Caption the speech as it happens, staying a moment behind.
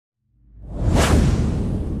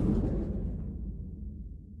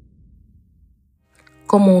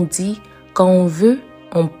Comme on dit, quand on veut,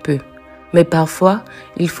 on peut. Mais parfois,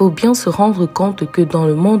 il faut bien se rendre compte que dans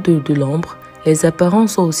le monde de l'ombre, les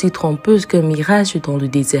apparences sont aussi trompeuses qu'un mirage dans le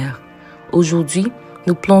désert. Aujourd'hui,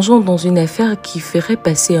 nous plongeons dans une affaire qui ferait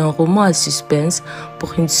passer un roman à suspense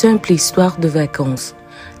pour une simple histoire de vacances.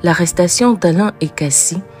 L'arrestation d'Alain et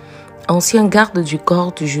Cassie, ancien garde du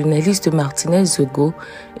corps du journaliste Martinez Zogo,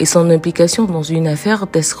 et son implication dans une affaire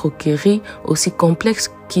d'escroquerie aussi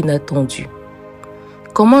complexe qu'inattendue.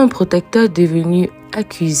 Comment un protecteur devenu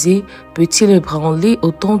accusé peut-il ébranler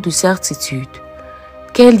autant de certitudes?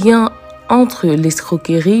 Quel lien entre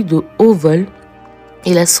l'escroquerie de haut vol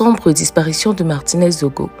et la sombre disparition de Martinez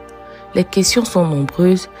Zogo? Les questions sont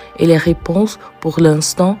nombreuses et les réponses, pour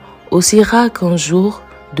l'instant, aussi rares qu'un jour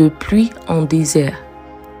de pluie en désert.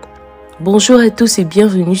 Bonjour à tous et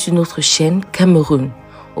bienvenue sur notre chaîne Cameroun.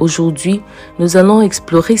 Aujourd'hui, nous allons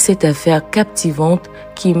explorer cette affaire captivante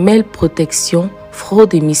qui mêle protection,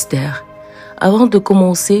 fraude et mystère. Avant de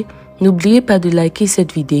commencer, n'oubliez pas de liker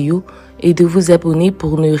cette vidéo et de vous abonner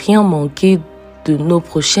pour ne rien manquer de nos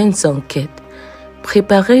prochaines enquêtes.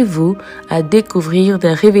 Préparez-vous à découvrir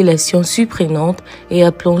des révélations surprenantes et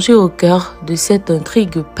à plonger au cœur de cette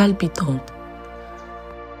intrigue palpitante.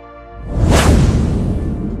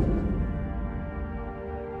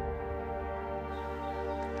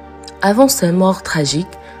 Avant sa mort tragique,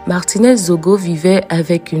 Martinez Zogo vivait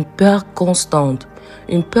avec une peur constante,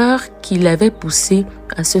 une peur qui l'avait poussé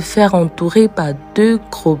à se faire entourer par 2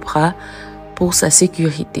 gros bras pour sa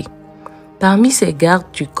sécurité. Parmi ses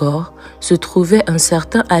gardes du corps se trouvaient un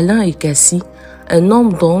certain Alain et Cassie, un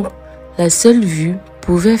homme dont la seule vue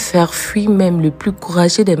pouvait faire fuir même le plus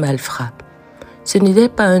courageux des malfrats. Ce n'était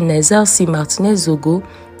pas un hasard si Martinez Zogo,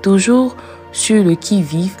 toujours sur le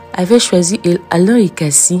qui-vive, avait choisi Alain et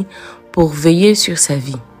Cassie pour veiller sur sa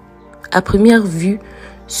vie. À première vue,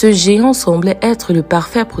 ce géant semblait être le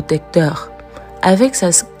parfait protecteur. Avec sa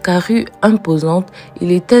carrure imposante,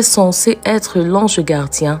 il était censé être l'ange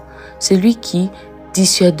gardien, celui qui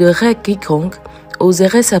dissuaderait quiconque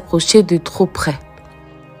oserait s'approcher de trop près.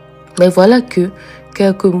 Mais voilà que,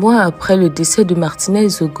 quelques mois après le décès de Martinez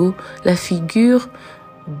Zogo, la figure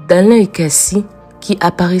d'Alain et Cassie, qui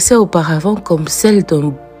apparaissait auparavant comme celle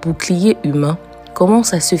d'un bouclier humain,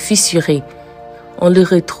 commence à se fissurer. On le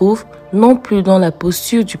retrouve non plus dans la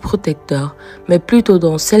posture du protecteur, mais plutôt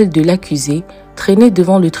dans celle de l'accusé, traîné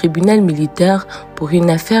devant le tribunal militaire pour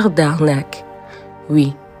une affaire d'arnaque.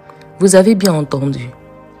 Oui, vous avez bien entendu.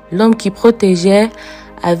 L'homme qui protégeait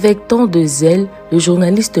avec tant de zèle le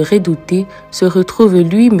journaliste redouté se retrouve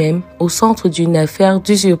lui-même au centre d'une affaire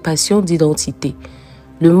d'usurpation d'identité.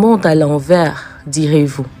 Le monde à l'envers,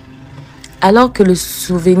 direz-vous. Alors que le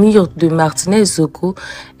souvenir de Martinez Zogo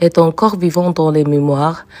est encore vivant dans les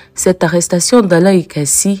mémoires, cette arrestation d'Alain et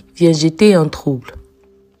Cassie vient jeter un trouble.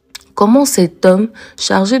 Comment cet homme,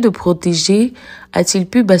 chargé de protéger, a-t-il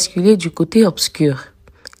pu basculer du côté obscur?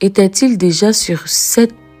 Était-il déjà sur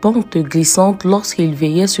cette pente glissante lorsqu'il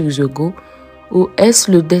veillait sur Zogo, ou est-ce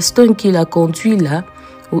le destin qui l'a conduit là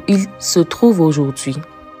où il se trouve aujourd'hui?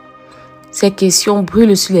 Ces questions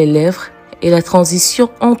brûlent sur les lèvres et la transition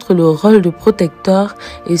entre le rôle de protecteur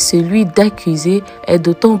et celui d'accusé est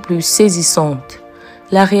d'autant plus saisissante.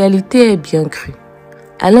 La réalité est bien crue.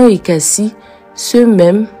 Alain et Cassie, ce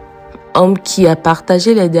même homme qui a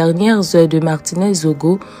partagé les dernières heures de Martinez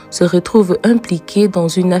Zogo, se retrouve impliqué dans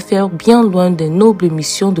une affaire bien loin des nobles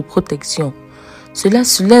missions de protection. Cela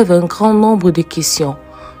soulève un grand nombre de questions,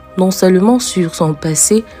 non seulement sur son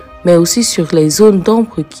passé, mais aussi sur les zones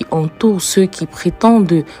d'ombre qui entourent ceux qui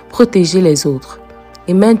prétendent protéger les autres.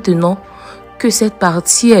 Et maintenant que cette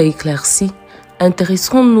partie a éclairci,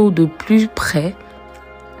 intéressons-nous de plus près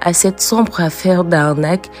à cette sombre affaire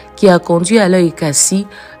d'arnaque qui a conduit Alain et Cassie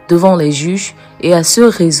devant les juges et à ce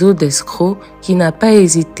réseau d'escrocs qui n'a pas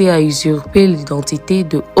hésité à usurper l'identité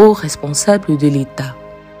de hauts responsables de l'État.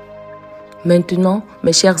 Maintenant,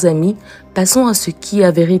 mes chers amis, passons à ce qui a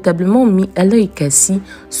véritablement mis Alain et Cassie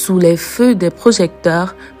sous les feux des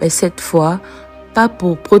projecteurs, mais cette fois, pas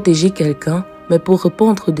pour protéger quelqu'un, mais pour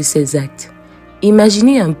répondre de ses actes.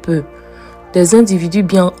 Imaginez un peu, des individus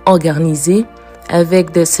bien organisés, avec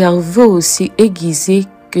des cerveaux aussi aiguisés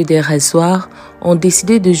que des rasoirs, ont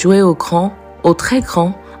décidé de jouer au grand, au très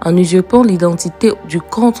grand, en usurpant l'identité du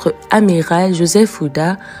contre-amiral Joseph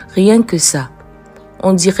Ouda, rien que ça.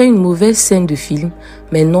 On dirait une mauvaise scène de film,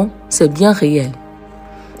 mais non, c'est bien réel.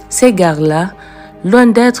 Ces gars-là, loin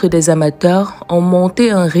d'être des amateurs, ont monté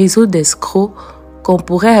un réseau d'escrocs qu'on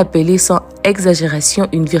pourrait appeler sans exagération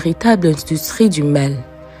une véritable industrie du mal.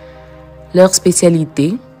 Leur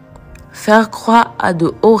spécialité, faire croire à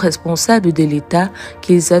de hauts responsables de l'État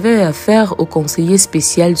qu'ils avaient affaire au conseiller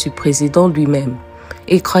spécial du président lui-même.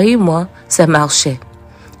 Et croyez-moi, ça marchait.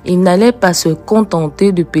 Ils n'allaient pas se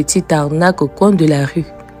contenter de petites arnaques au coin de la rue.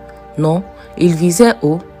 Non, ils visaient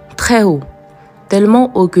haut, très haut.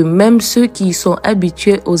 Tellement haut que même ceux qui y sont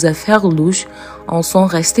habitués aux affaires louches en sont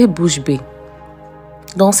restés bouche bée.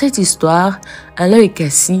 Dans cette histoire, Alain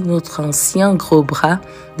Cassie, notre ancien gros bras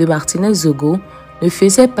de Martinez Zogo, ne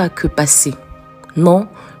faisait pas que passer. Non,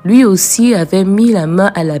 lui aussi avait mis la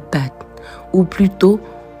main à la pâte, ou plutôt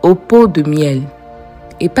au pot de miel.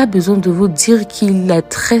 Et pas besoin de vous dire qu'il a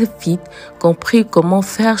très vite compris comment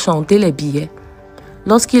faire chanter les billets.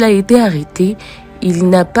 Lorsqu'il a été arrêté, il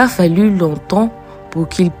n'a pas fallu longtemps pour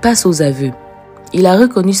qu'il passe aux aveux. Il a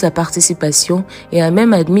reconnu sa participation et a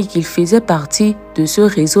même admis qu'il faisait partie de ce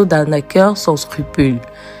réseau d'arnaqueurs sans scrupules.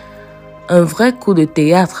 Un vrai coup de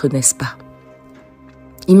théâtre, n'est-ce pas?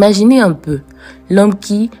 Imaginez un peu, l'homme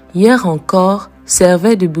qui, hier encore,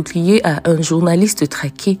 servait de bouclier à un journaliste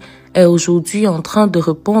traqué est aujourd'hui en train de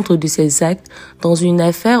répondre de ses actes dans une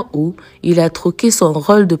affaire où il a troqué son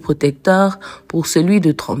rôle de protecteur pour celui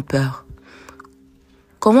de trompeur.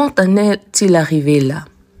 Comment en est-il arrivé là?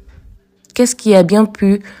 Qu'est-ce qui a bien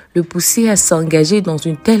pu le pousser à s'engager dans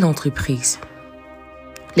une telle entreprise?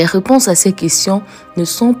 Les réponses à ces questions ne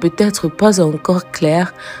sont peut-être pas encore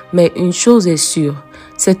claires, mais une chose est sûre,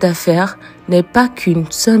 cette affaire n'est pas qu'une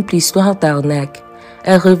simple histoire d'arnaque.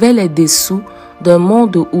 Elle révèle les dessous d'un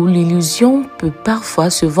monde où l'illusion peut parfois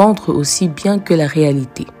se vendre aussi bien que la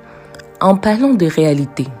réalité. En parlant de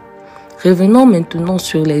réalité, revenons maintenant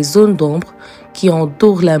sur les zones d'ombre qui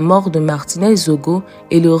entourent la mort de Martinez Zogo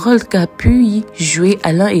et le rôle qu'a pu y jouer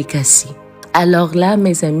Alain Cassie. Alors là,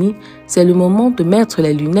 mes amis, c'est le moment de mettre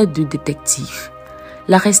les lunettes du détective.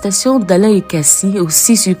 L'arrestation d'Alain Cassie,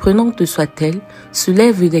 aussi surprenante soit-elle,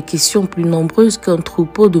 soulève des questions plus nombreuses qu'un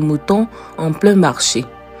troupeau de moutons en plein marché.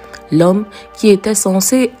 L'homme, qui était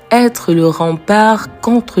censé être le rempart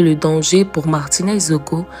contre le danger pour Martinez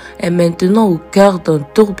Zogo, est maintenant au cœur d'un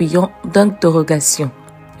tourbillon d'interrogations.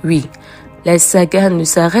 Oui, la saga ne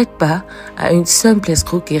s'arrête pas à une simple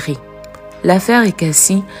escroquerie. L'affaire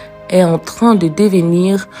Cassie est en train de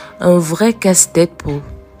devenir un vrai casse-tête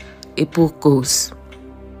pour cause.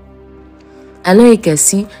 Alain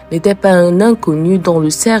Cassie n'était pas un inconnu dans le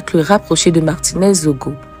cercle rapproché de Martinez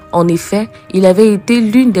Zogo. En effet, il avait été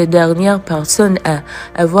l'une des dernières personnes à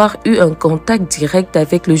avoir eu un contact direct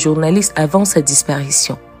avec le journaliste avant sa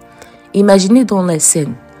disparition. Imaginez dans la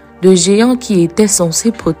scène, le géant qui était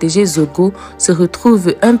censé protéger Zogo se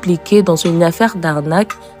retrouve impliqué dans une affaire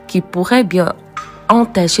d'arnaque qui pourrait bien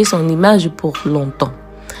entacher son image pour longtemps.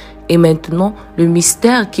 Et maintenant, le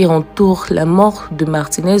mystère qui entoure la mort de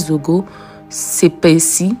Martinez Zogo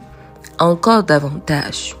s'épaissit encore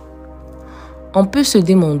davantage. On peut se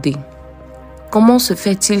demander, comment se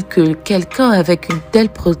fait-il que quelqu'un avec une telle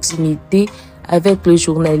proximité avec le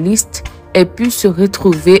journaliste ait pu se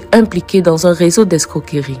retrouver impliqué dans un réseau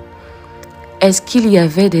d'escroquerie? Est-ce qu'il y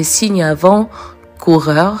avait des signes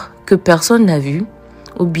avant-coureurs que personne n'a vus?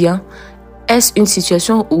 Ou bien, est-ce une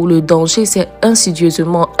situation où le danger s'est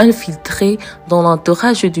insidieusement infiltré dans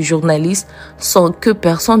l'entourage du journaliste sans que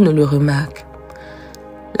personne ne le remarque?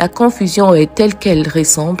 La confusion est telle qu'elle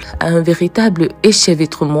ressemble à un véritable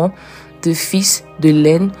échevêtrement de fils de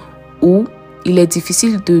laine où il est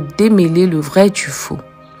difficile de démêler le vrai du faux.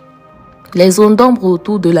 Les zones d'ombre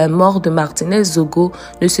autour de la mort de Martinez Zogo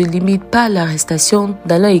ne se limitent pas à l'arrestation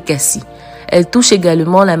d'Alain Cassie. Elles touchent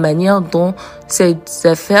également la manière dont ces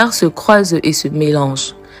affaires se croisent et se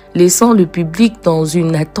mélangent, laissant le public dans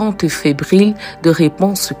une attente fébrile de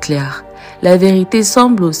réponses claires. La vérité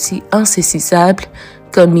semble aussi insaisissable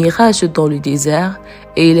qu'un mirage dans le désert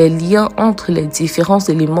et les liens entre les différents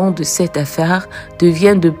éléments de cette affaire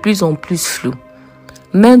deviennent de plus en plus flous.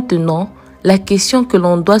 Maintenant, la question que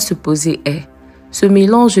l'on doit se poser est, ce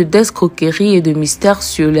mélange d'escroquerie et de mystère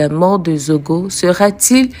sur la mort de Zogo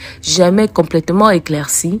sera-t-il jamais complètement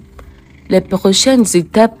éclairci? Les prochaines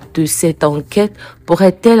étapes de cette enquête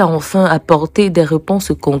pourraient-elles enfin apporter des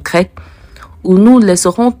réponses concrètes ou nous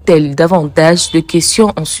laisseront-elles davantage de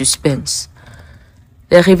questions en suspense?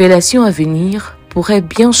 Les révélations à venir pourraient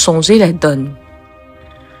bien changer la donne.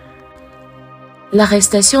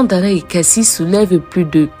 L'arrestation d'Alain Cassie soulève plus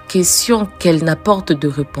de questions qu'elle n'apporte de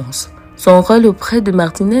réponses. Son rôle auprès de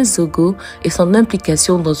Martinez Zogo et son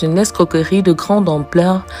implication dans une escroquerie de grande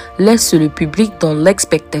ampleur laissent le public dans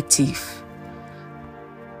l'expectative.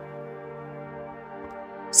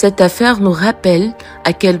 Cette affaire nous rappelle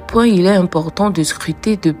à quel point il est important de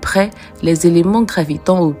scruter de près les éléments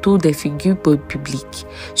gravitant autour des figures publiques,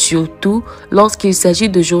 surtout lorsqu'il s'agit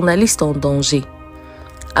de journalistes en danger.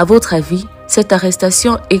 À votre avis, cette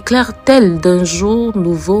arrestation éclaire-t-elle d'un jour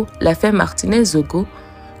nouveau l'affaire Martinez-Zogo?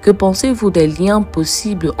 Que pensez-vous des liens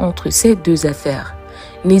possibles entre ces deux affaires?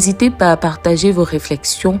 N'hésitez pas à partager vos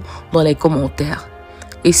réflexions dans les commentaires.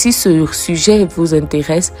 Et si ce sujet vous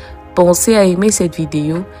intéresse, pensez à aimer cette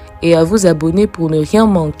vidéo et à vous abonner pour ne rien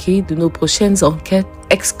manquer de nos prochaines enquêtes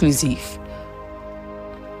exclusives.